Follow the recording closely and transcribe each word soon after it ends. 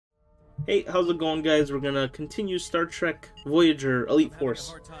Hey, how's it going, guys? We're gonna continue Star Trek Voyager Elite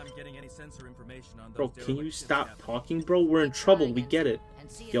Force. Bro, can you stop talking, bro? We're in trouble, we get it.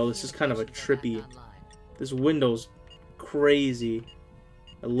 Yo, this is kind of a trippy... This window's crazy.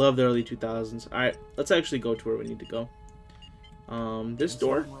 I love the early 2000s. Alright, let's actually go to where we need to go. This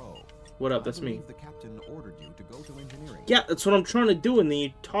door? What up? That's me. Yeah, that's what I'm trying to do, and then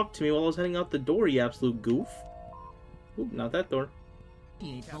you talked to me while I was heading out the door, you absolute goof. Oop, not that door.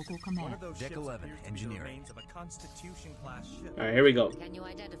 Deck 11, engineering. Alright, here we go. Can you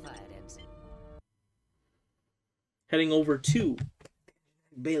identify it, Ensign? Heading over to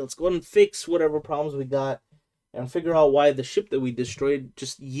Bay. Let's go ahead and fix whatever problems we got and figure out why the ship that we destroyed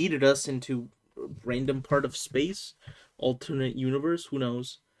just yeeted us into a random part of space. Alternate universe, who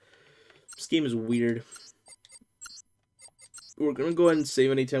knows? This game is weird. We're gonna go ahead and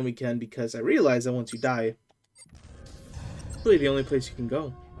save anytime we can because I realize that once you die, it's really the only place you can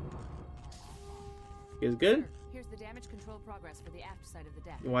go. You guys good? Here's the damage control progress for the aft side of the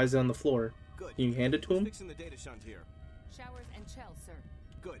deck. Why is it on the floor? Good. Can you hand it to him? Fixing the data shunt here. Showers and shells, sir.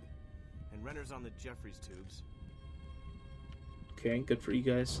 Good. And Renner's on the Jeffries tubes. Okay, good for you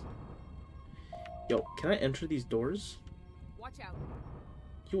guys. Yo, can I enter these doors? Watch out.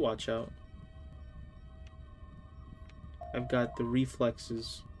 You watch out. I've got the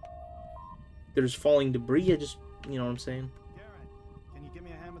reflexes. There's falling debris, I just, you know what I'm saying? Garrett, can you give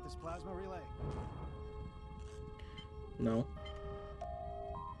me a hand with this plasma relay? No.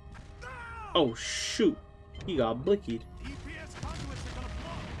 Oh, shoot. He got blickied. EPS conduits are gonna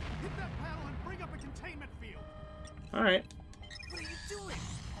blow. Hit that panel and bring up a containment field. Alright. What are you doing?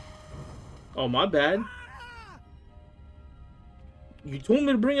 Oh, my bad. You told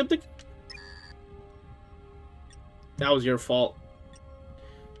me to bring up the... That was your fault.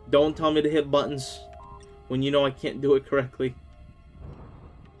 Don't tell me to hit buttons when you know I can't do it correctly.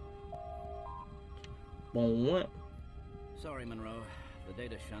 What? Sorry, Monroe. The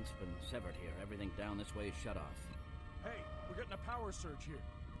data shunt's been severed here. Everything down this way is shut off. Hey, we're getting a power surge here.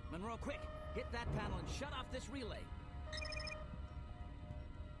 Monroe, quick! Hit that panel and shut off this relay.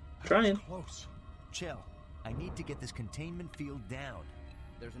 Trying. Close. Chill. I need to get this containment field down.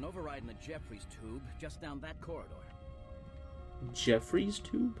 There's an override in the Jeffries tube just down that corridor. Jeffries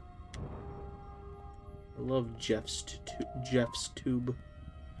tube? I love Jeff's tube.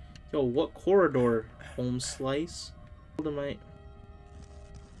 Yo, what corridor? Home slice? What am I...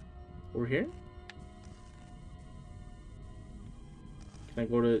 Over here? Can I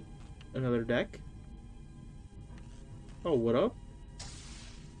go to another deck? Oh, what up?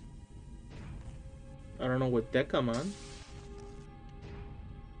 I don't know what deck I'm on.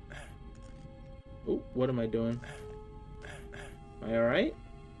 Oh, what am I doing? Am I alright?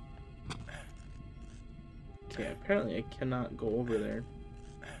 Okay, apparently I cannot go over there.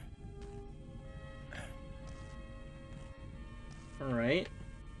 Alright.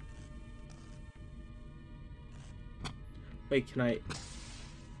 Wait, can I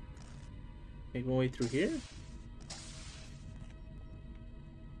make my way through here?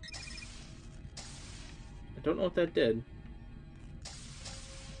 I don't know what that did.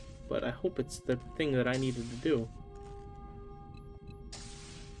 But I hope it's the thing that I needed to do.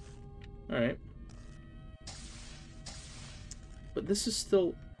 Alright. But this is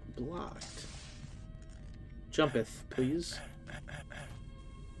still blocked. Jumpeth, please.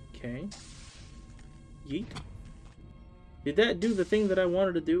 Okay. Yeet. Did that do the thing that I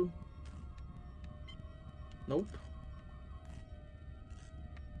wanted to do? Nope.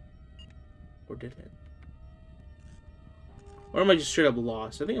 Or did it? Or am I just straight up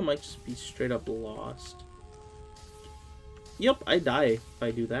lost? I think I might just be straight up lost. Yep, I die if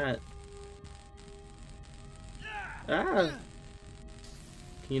I do that. Ah!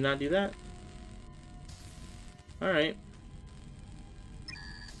 Can you not do that? Alright.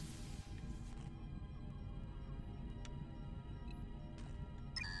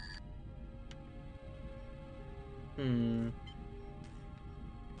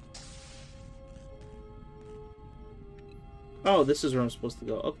 Oh, this is where I'm supposed to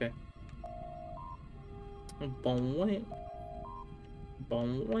go. Okay. Boing.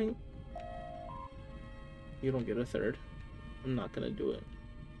 Boing. You don't get a third. I'm not gonna do it.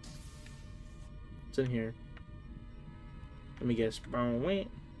 What's in here? Let me guess. Boing.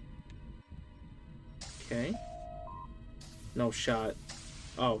 Okay. No shot.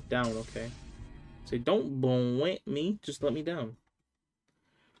 Oh, down. Okay. Say, don't boing me. Just let me down.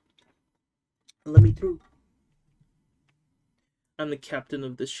 Let me through. I'm the captain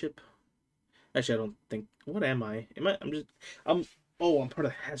of this ship. Actually, I don't think... What am I? Oh, I'm part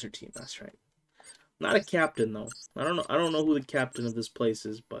of the hazard team. That's right. Not a captain, though. I don't know who the captain of this place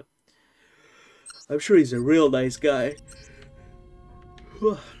is, but I'm sure he's a real nice guy.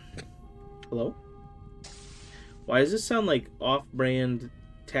 Hello? Why does this sound like off-brand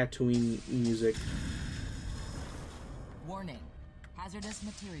tattooing music? Warning. Hazardous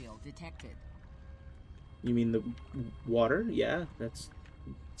material detected. You mean the water? Yeah, it's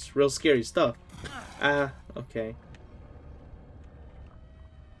real scary stuff. Ah, okay.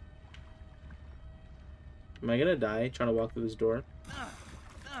 Am I gonna die trying to walk through this door?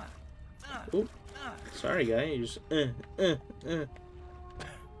 Oop. Sorry, guy. You just How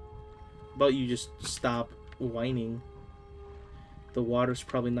about you just stop whining? The water's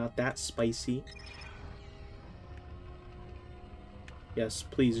probably not that spicy. Yes,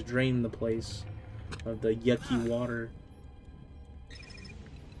 please drain the place of the yucky water.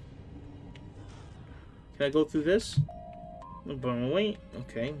 Can I go through this? Wait.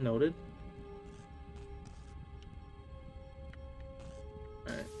 Okay, noted.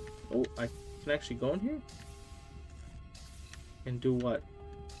 Alright. Oh, I can actually go in here? And do what?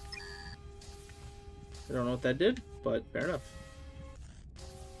 I don't know what that did, but fair enough.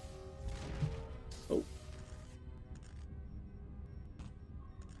 Oh.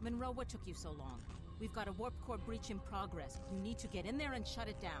 Monroe, what took you so long? We've got a warp core breach in progress. You need to get in there and shut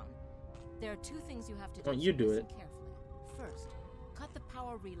it down. There are two things you have to do. Why don't you do Listen it? carefully. First, cut the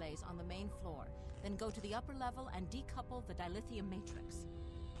power relays on the main floor. Then go to the upper level and decouple the dilithium matrix.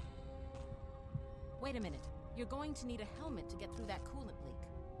 Wait a minute. You're going to need a helmet to get through that coolant leak.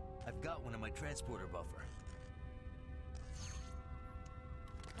 I've got one in my transporter buffer.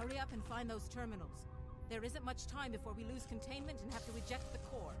 Hurry up and find those terminals. There isn't much time before we lose containment and have to eject the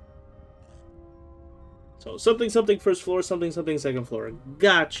core. So something something first floor, something something second floor.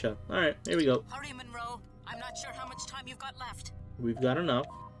 Gotcha. Alright, here we go. Hurry, Monroe. I'm not sure how much time you've got left. We've got enough.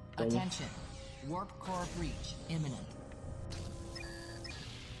 Attention. Warp core breach imminent.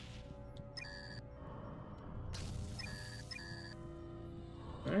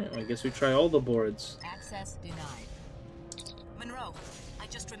 Alright, well, I guess we try all the boards. Access denied. Monroe, I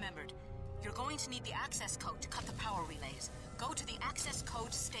just remembered. You're going to need the access code to cut the power relays. Go to the access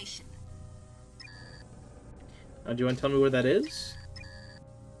code station. Do you want to tell me where that is?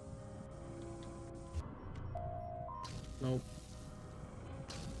 Nope.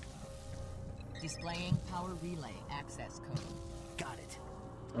 Displaying power relay access code. Got it.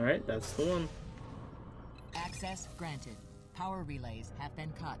 Alright, that's the one. Access granted. Power relays have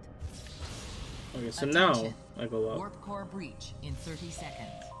been cut. Okay, so Attention. now I go up. Warp core breach in 30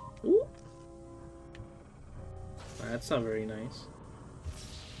 seconds. Ooh. That's not very nice.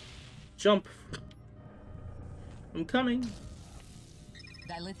 Jump. I'm coming.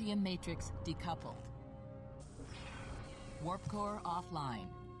 Dilithium matrix decoupled. Warp core offline.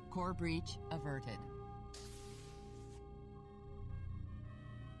 Core breach averted.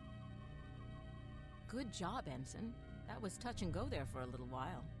 Good job, Ensign. That was touch and go there for a little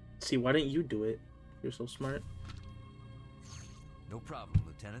while. See, why didn't you do it? You're so smart. No problem,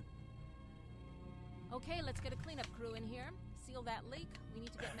 Lieutenant. Okay, let's get a cleanup crew in here. Seal that leak. We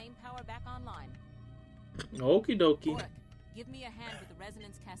need to get main power back online. Okie dokie. Oric, give me a hand with the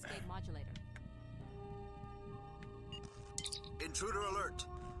resonance cascade modulator. Intruder alert.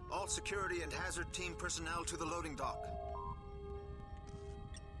 All security and hazard team personnel to the loading dock.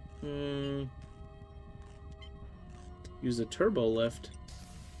 Use the turbo lift.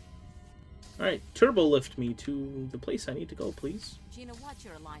 Alright, turbo lift me to the place I need to go, please. Gina, watch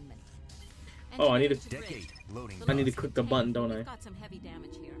your alignment. Oh, I need to... Decade loading. I need to click the button, don't I? We've got some heavy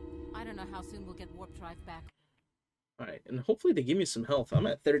damage here. I don't know how soon we'll get warp drive back. Alright, and hopefully they give me some health. I'm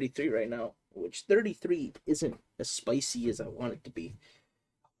at 33 right now, which 33 isn't as spicy as I want it to be.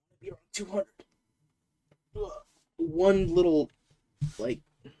 I want to be around 200. Ugh. One little, like,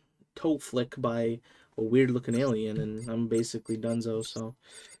 toe flick by a weird-looking alien, and I'm basically donezo, so...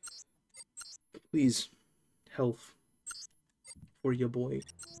 Please, health for your boy.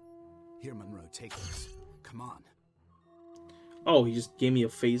 Here, Monroe, take this. Come on. Oh, he just gave me a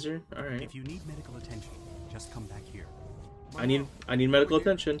phaser? Alright. If you need medical attention, just come back here. I need medical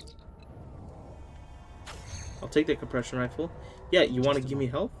attention. I'll take that compression rifle. Yeah, you want to give me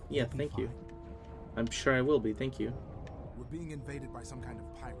health? Yeah, thank you. I'm sure I will be, thank you. We're being invaded by some kind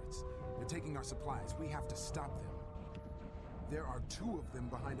of pirates. They're taking our supplies. We have to stop them. There are 2 of them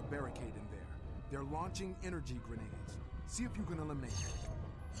behind a barricade in there. They're launching energy grenades. See if you can eliminate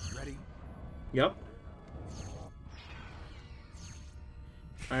them. Ready? Yep.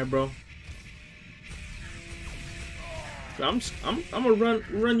 Alright, bro. I'm gonna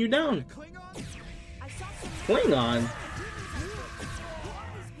run you down. Klingon.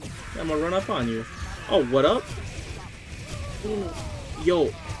 I'm gonna run up on you. Oh, what up? Yo,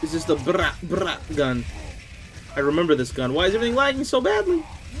 Is this the brat gun? I remember this gun. Why is everything lagging so badly?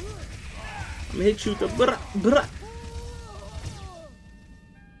 I'm gonna hit you with the brat.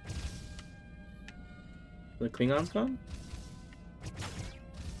 The Klingons gone?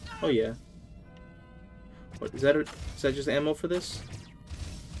 Oh yeah. What is that? Is that just ammo for this?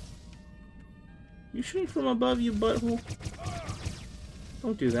 You shooting from above, you butthole?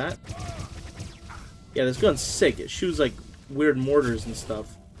 Don't do that. Yeah, this gun's sick. It shoots like weird mortars and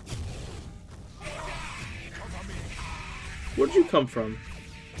stuff. Where'd you come from?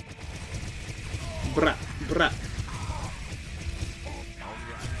 Brat.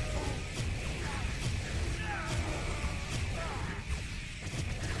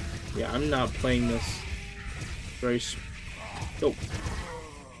 Yeah, I'm not playing this. Very. Oh.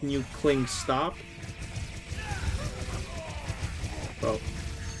 Can you Kling stop? Bro.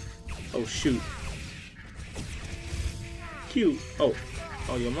 Oh, shoot. Q. Oh.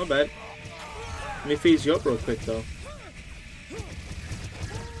 Oh, yo, my bad. Let me phase you up real quick, though.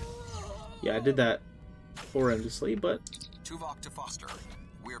 Yeah, I did that horrendously, but... Tuvok to Foster.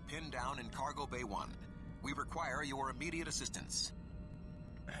 We're pinned down in Cargo Bay 1. We require your immediate assistance.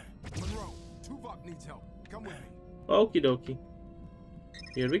 Monroe, Tuvok needs help. Come with me. Okie dokie.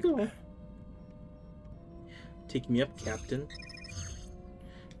 Here we go. Take me up, Captain.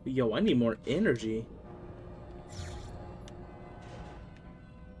 Yo, I need more energy.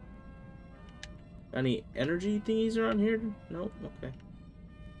 Any energy thingies around here? Nope. Okay.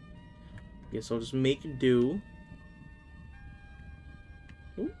 Guess I'll just make do.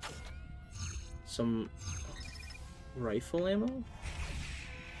 Ooh. Some rifle ammo?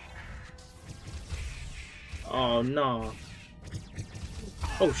 Oh, no.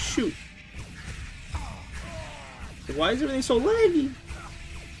 Oh, shoot. Why is everything so laggy?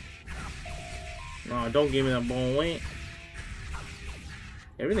 No, don't give me that bone weight.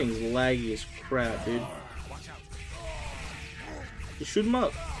 Everything's laggy as crap, dude. Just shoot him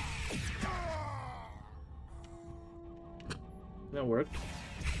up. That worked.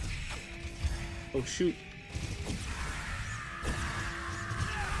 Oh, shoot.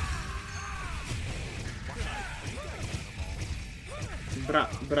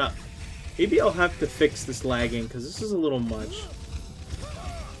 Bruh. Maybe I'll have to fix this lagging, because this is a little much.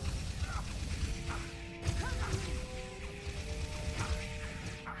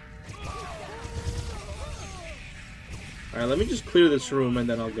 Alright, let me just clear this room and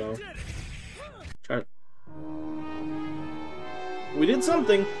then I'll go. Try. We did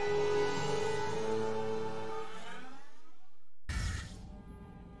something!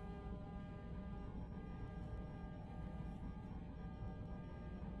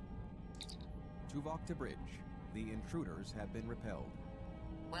 Tuvok to bridge. The intruders have been repelled.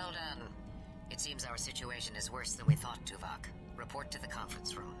 Well done. It seems our situation is worse than we thought, Tuvok. Report to the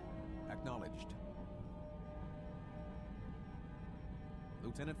conference room. Acknowledged.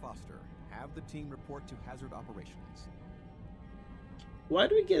 Lieutenant Foster, have the team report to hazard operations. Why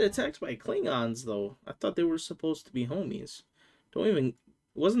do we get attacked by Klingons, though? I thought they were supposed to be homies. Don't even...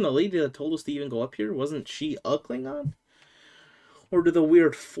 Wasn't the lady that told us to even go up here? Wasn't she a Klingon? Or do the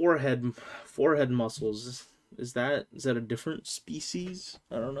weird forehead muscles? Is that a different species?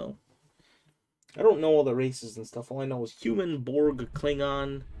 I don't know. I don't know all the races and stuff. All I know is human, Borg,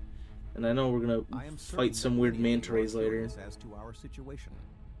 Klingon, and I know we're gonna fight some weird manta rays later. As to our situation,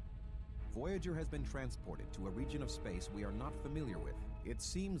 Voyager has been transported to a region of space we are not familiar with. It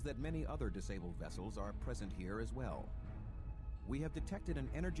seems that many other disabled vessels are present here as well. We have detected an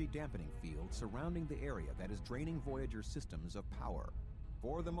energy dampening field surrounding the area that is draining Voyager's systems of power.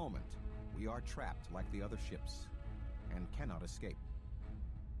 For the moment, we are trapped like the other ships, and cannot escape.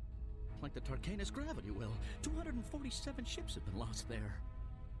 Like the Tarkanus gravity well. 247 ships have been lost there.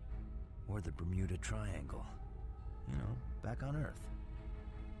 Or the Bermuda Triangle. You know, back on Earth.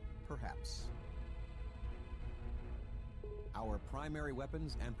 Perhaps. Our primary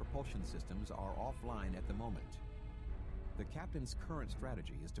weapons and propulsion systems are offline at the moment. The captain's current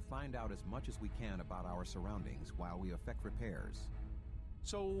strategy is to find out as much as we can about our surroundings while we effect repairs.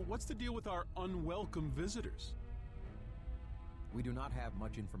 So, what's the deal with our unwelcome visitors? We do not have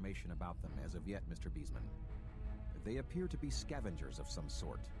much information about them as of yet, Mr. Beesman. They appear to be scavengers of some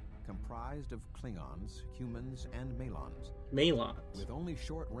sort, comprised of Klingons, humans, and Malons. With only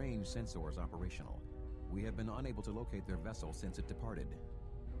short-range sensors operational, we have been unable to locate their vessel since it departed.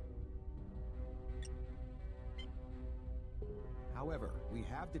 However, we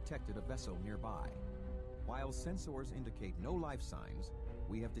have detected a vessel nearby. While sensors indicate no life signs,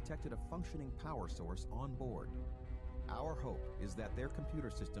 we have detected a functioning power source on board. Our hope is that their computer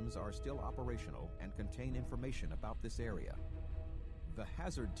systems are still operational and contain information about this area. The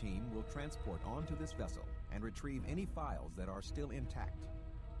hazard team will transport onto this vessel and retrieve any files that are still intact.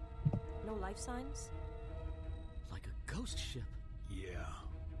 No life signs? Like a ghost ship. Yeah.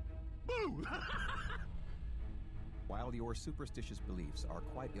 Boo! While your superstitious beliefs are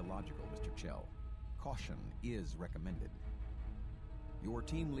quite illogical, Mr. Chell, caution is recommended. Your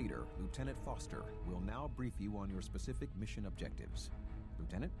team leader, Lieutenant Foster, will now brief you on your specific mission objectives.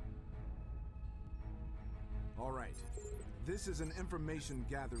 Lieutenant? All right. This is an information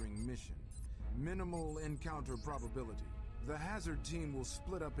gathering mission. Minimal encounter probability. The hazard team will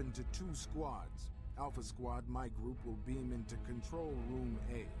split up into 2 squads. Alpha Squad, my group, will beam into Control Room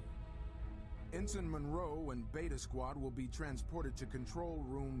A. Ensign Monroe and Beta Squad will be transported to Control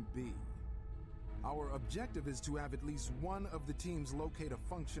Room B. Our objective is to have at least one of the teams locate a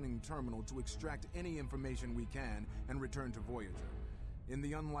functioning terminal to extract any information we can and return to Voyager. In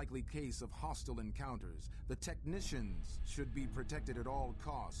the unlikely case of hostile encounters, the technicians should be protected at all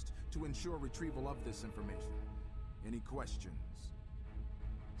costs to ensure retrieval of this information. Any questions?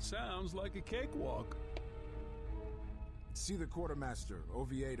 Sounds like a cakewalk. See the quartermaster,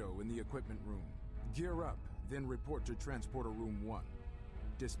 Oviedo, in the equipment room. Gear up, then report to Transporter Room 1.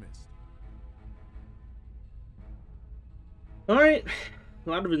 Dismissed. Alright. A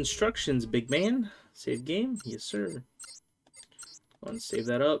lot of instructions, big man. Save game? Yes, sir. Go and save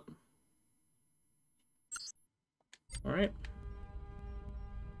that up. Alright.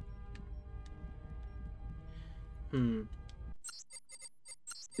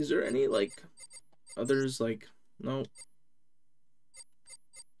 Is there any, like, others, like, no.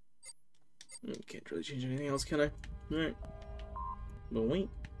 Can't really change anything else, can I? Alright. But wait.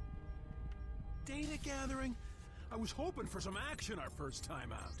 Data gathering? I was hoping for some action our first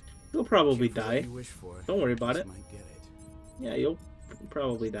time out. You'll probably die. You wish for. Don't worry about it. Might get it. Yeah, you'll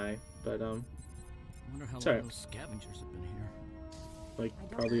probably die, but I wonder how sorry. long those scavengers have been here. Like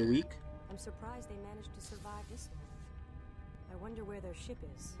probably a week. I'm surprised they managed to survive this long. I wonder where their ship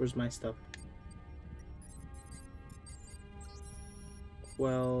is. Where's my stuff?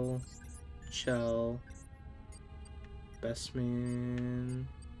 Well, Chell, Bestman.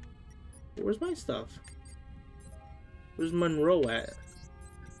 Where's my stuff? Where's Monroe at?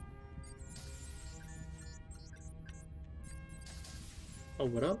 Oh,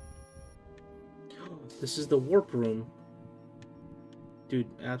 what up? This is the warp room. Dude,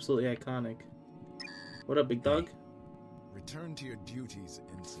 absolutely iconic. What up, big dog? Return to your duties,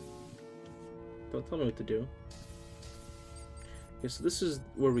 Ensign. Don't tell me what to do. Okay, so this is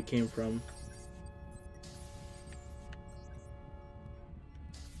where we came from.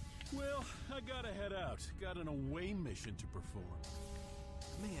 Well, I gotta head out. Got an away mission to perform.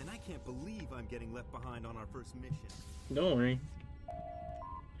 Man, I can't believe I'm getting left behind on our first mission. Don't worry.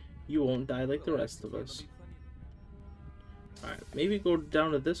 You won't die like the rest of us. Alright, maybe go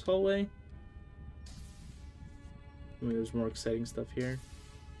down to this hallway. Maybe there's more exciting stuff here.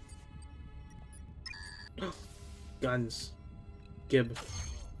 Guns. Gib. Make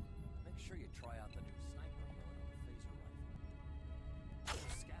sure you try out the new sniper mode on the phaser rifle.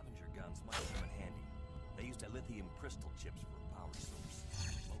 Those scavenger guns might come in handy. They used lithium crystal chips for a power source.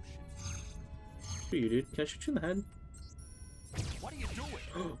 Most ships. Who are you, dude? Can I shoot you in the head? What are you doing?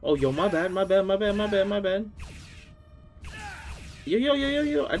 Oh, yo, my bad. Yo.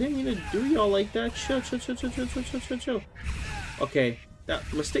 I didn't mean to do y'all like that. Chill. Okay,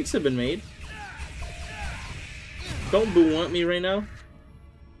 that mistakes have been made. Don't boo want me right now.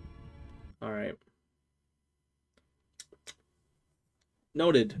 Alright.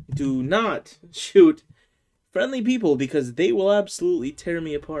 Noted. Do not shoot friendly people because they will absolutely tear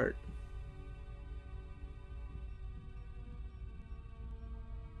me apart.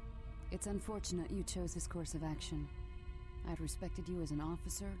 It's unfortunate you chose this course of action. I'd respected you as an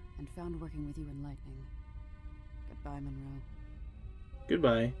officer and found working with you enlightening. Goodbye, Monroe.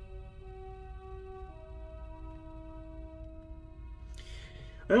 Goodbye.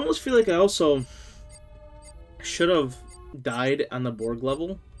 I almost feel like I also should have died on the Borg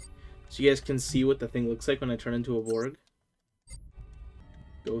level, so you guys can see what the thing looks like when I turn into a Borg.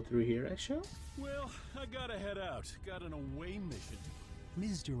 Go through here, I shall. Well, I gotta head out. Got an away mission.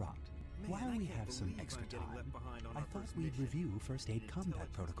 Ms. Durant, while we have some extra time, I thought we'd review first aid combat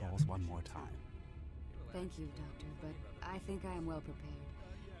protocols one more time. Thank you, Doctor, but I think I am well prepared.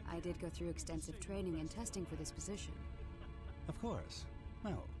 I did go through extensive training and testing for this position. Of course.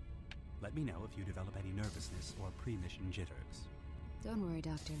 Well, let me know if you develop any nervousness or pre-mission jitters. Don't worry,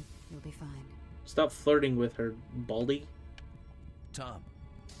 Doctor. You'll be fine. Stop flirting with her, Baldy. Tom.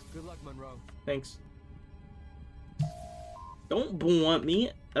 Good luck, Monroe. Thanks. Don't want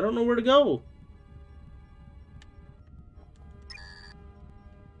me. I don't know where to go.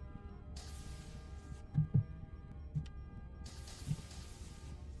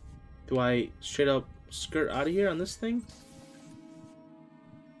 Do I straight up skirt out of here on this thing?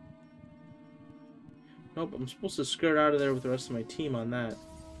 Nope, I'm supposed to skirt out of there with the rest of my team on that.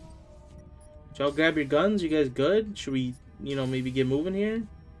 Did y'all grab your guns? You guys good? Should we, you know, maybe get moving here?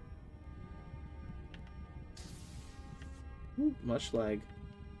 Ooh, much lag.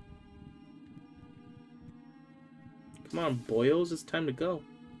 Come on, boyos, it's time to go.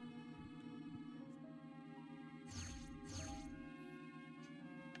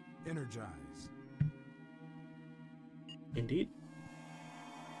 Energize. Indeed.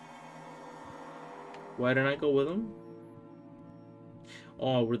 Why didn't I go with them?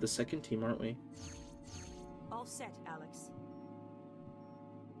 Oh, we're the second team, aren't we? All set, Alex.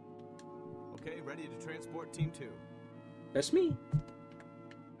 Okay, ready to transport Team 2. That's me.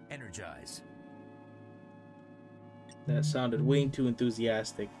 Energize. That sounded way too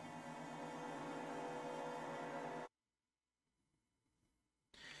enthusiastic.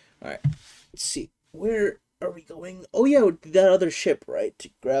 Alright, let's see. Where are we going? Oh yeah, that other ship, right? To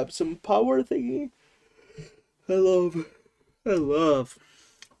grab some power thingy. I love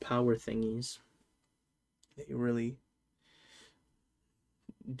power thingies. They really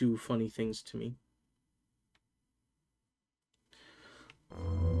do funny things to me.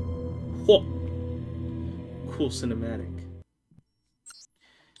 Whoa! Cool cinematic.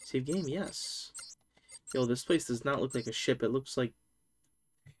 Save game, yes. Yo, this place does not look like a ship. It looks like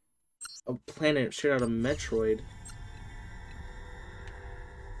a planet straight out of Metroid.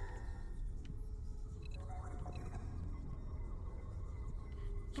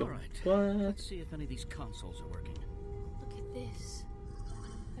 Alright, what? Let's see if any of these consoles are working. Look at this.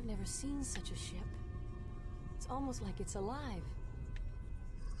 I've never seen such a ship. It's almost like it's alive.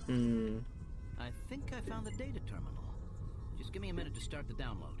 I think I found the data terminal. Just give me a minute to start the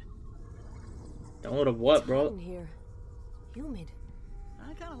download. Download of what, It's bro? hot in here. Humid.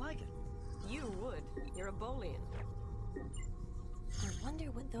 I kinda like it. You would. You're a Bolian. I wonder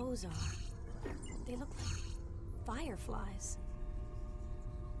what those are. They look like fireflies.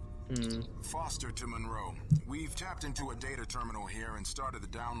 Foster to Monroe. We've tapped into a data terminal here and started the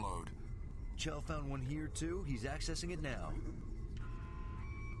download. Chell found one here too. He's accessing it now.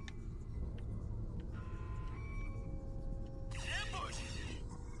 Ambush!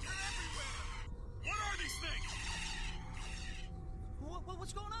 They're everywhere! What are these things?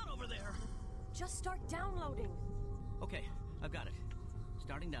 What's going on over there? Just start downloading. Okay, I've got it.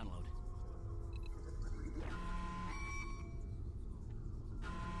 Starting download.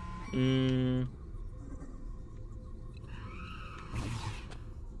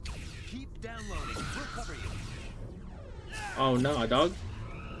 Keep downloading. We'll cover you. Oh no, dog.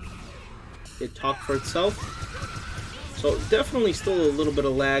 It talked for itself. So definitely still a little bit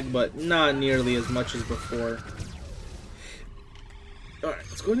of lag, but not nearly as much as before. Alright,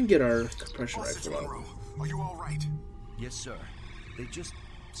 let's go ahead and get our compression rifle out. Monroe, are you all right? Yes, sir. They just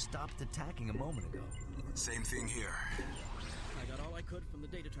stopped attacking a moment ago. Same thing here. I got all I could from the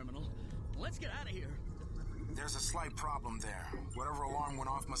data terminal. Let's get out of here. There's a slight problem there. Whatever alarm went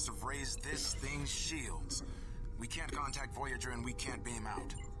off must have raised this thing's shields. We can't contact Voyager and we can't beam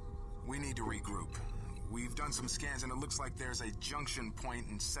out. We need to regroup. We've done some scans and it looks like there's a junction point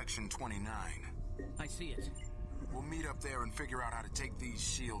in Section 29. I see it. We'll meet up there and figure out how to take these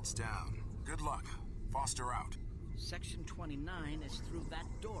shields down. Good luck. Foster out. Section 29 is through that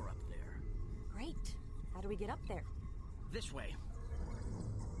door up there. Great. How do we get up there? This way.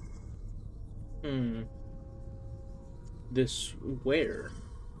 This where?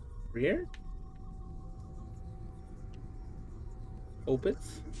 Rear?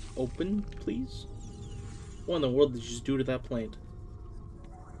 Opeth? Open, please? What in the world did you just do to that plant?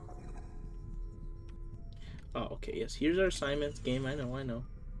 Oh, okay, yes. Here's our assignments game. I know.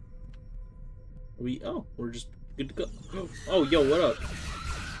 We're just good to go. Oh, yo, what up?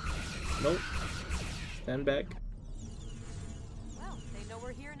 Nope. Stand back. Well, they know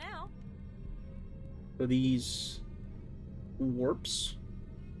we're here now. Are these warps?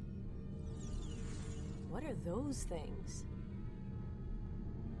 What are those things?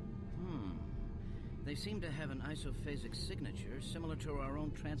 They seem to have an isophasic signature similar to our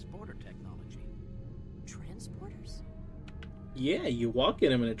own transporter technology. Transporters? Yeah, you walk in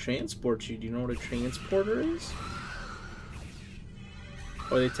them and it transports you. Do you know what a transporter is?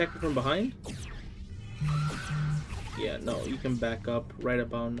 Are they attacking from behind? Yeah, no, you can back up right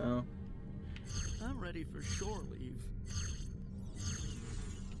about now. I'm ready for shore leave.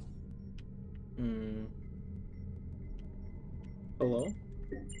 Hello?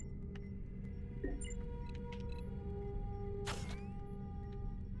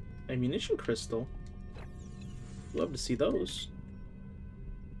 Ammunition crystal. Love to see those.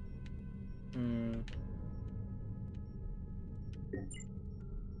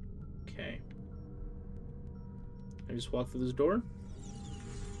 Okay. I just walk through this door.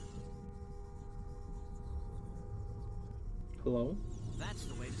 Hello? That's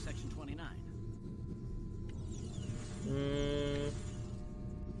the way to section 29.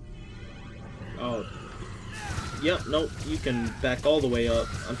 Oh. Yep, nope. You can back all the way up.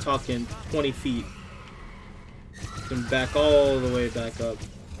 I'm talking 20 feet. You can back all the way back up.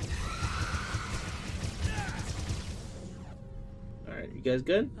 Alright, you guys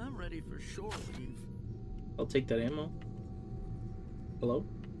good? I'm ready for shore leave. I'll take that ammo. Hello?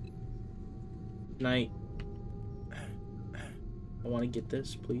 Night. I want to get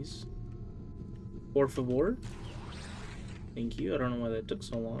this, please. Por favor. Thank you. I don't know why that took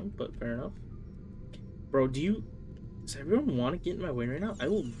so long, but fair enough. Bro, does everyone want to get in my way right now? I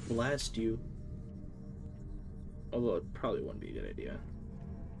will blast you. Although it probably wouldn't be a good idea.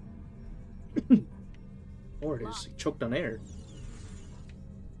 Or it is choked on air.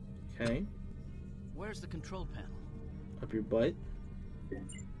 Okay. Where's the control panel? Up your butt.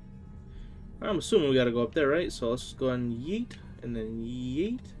 I'm assuming we gotta go up there, right? So let's just go ahead and yeet, and then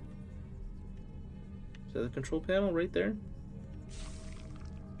yeet. Is that the control panel right there?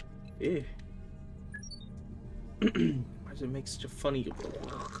 Eh. Why does it make such a funny...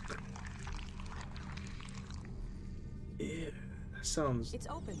 Ew, that sounds... It's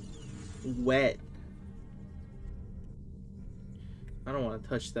open. Wet. I don't want to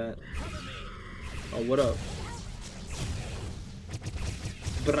touch that. Oh, what up?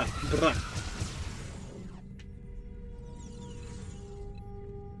 Brah, brah.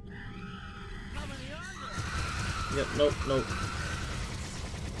 Yep, nope, nope.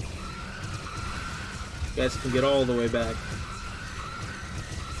 You guys can get all the way back.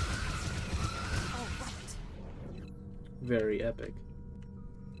 Very epic.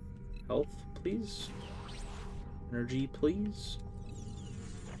 Health, please. Energy, please.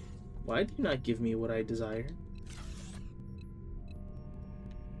 Why do you not give me what I desire?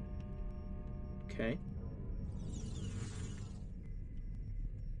 Okay.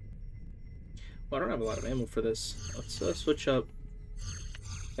 Well, I don't have a lot of ammo for this. Let's switch up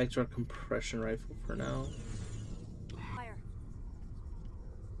back to our compression rifle for now. Fire.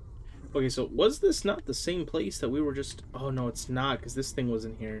 Okay, so was this not the same place that we were just... Oh, no, it's not, because this thing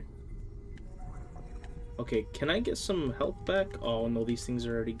wasn't here. Okay, can I get some health back? Oh, no, these things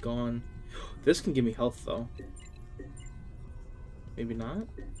are already gone. This can give me health, though. Maybe not?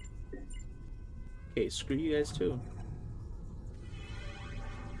 Okay, screw you guys, too.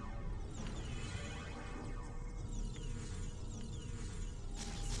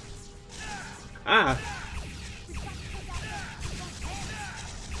 Ah!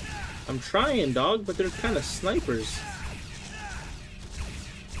 I'm trying, dog, but they're kind of snipers.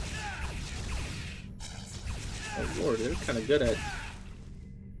 Oh lord, they're kind of good at...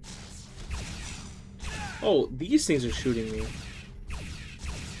 Oh, these things are shooting me.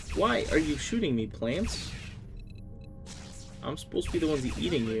 Why are you shooting me, plants? I'm supposed to be the ones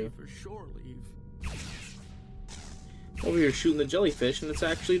eating you. For shore leave. Over here shooting the jellyfish, and it's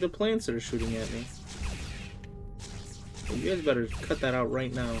actually the plants that are shooting at me. You guys better cut that out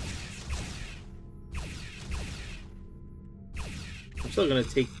right now. I'm still gonna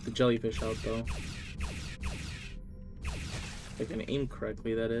take the jellyfish out, though. If I can aim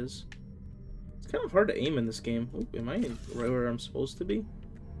correctly, that is. It's kind of hard to aim in this game. Ooh, am I right where I'm supposed to be?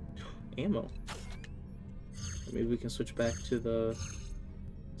 Ammo. Maybe we can switch back to the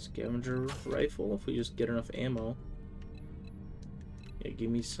scavenger rifle if we just get enough ammo. Yeah,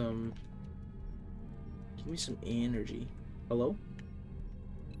 give me some energy. Hello?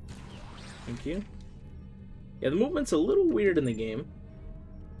 Thank you. Yeah, the movement's a little weird in the game.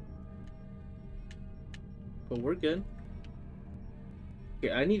 But we're good.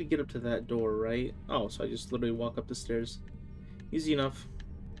 Okay, I need to get up to that door, right? Oh, so I just literally walk up the stairs. Easy enough.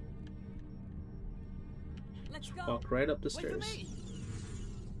 Just walk right up the stairs.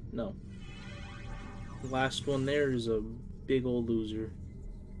 No. The last one there is a big old loser.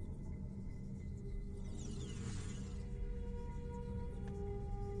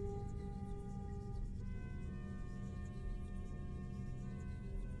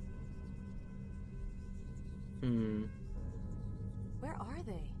 Where are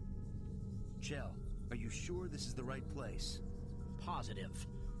they? Chell, are you sure this is the right place? Positive.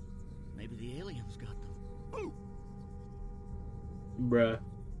 Maybe the aliens got them. Ooh. Bruh.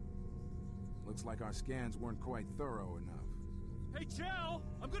 Looks like our scans weren't quite thorough enough. Hey, Chell!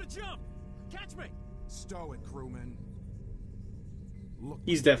 I'm gonna jump! Catch me! Stow it, crewman. Look,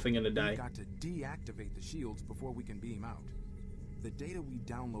 he's definitely gonna die. We've got to deactivate the shields before we can beam out. The data we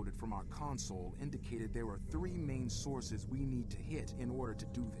downloaded from our console indicated there are 3 main sources we need to hit in order to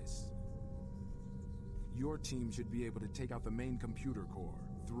do this. Your team should be able to take out the main computer core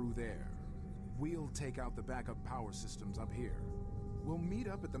through there. We'll take out the backup power systems up here. We'll meet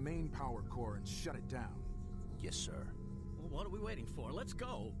up at the main power core and shut it down. Yes, sir. Well, what are we waiting for? Let's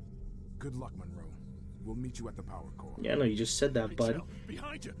go. Good luck, Monroe. We'll meet you at the power core. Yeah, no, you just said that, bud.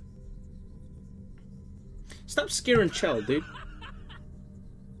 Behind you. Stop scaring Chell, dude.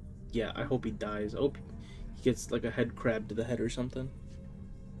 Yeah, I hope he dies. I hope he gets like a head crab to the head or something.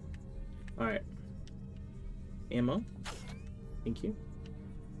 Alright. Ammo. Thank you.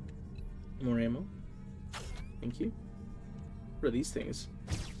 More ammo. Thank you. What are these things?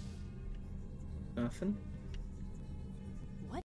 Nothing.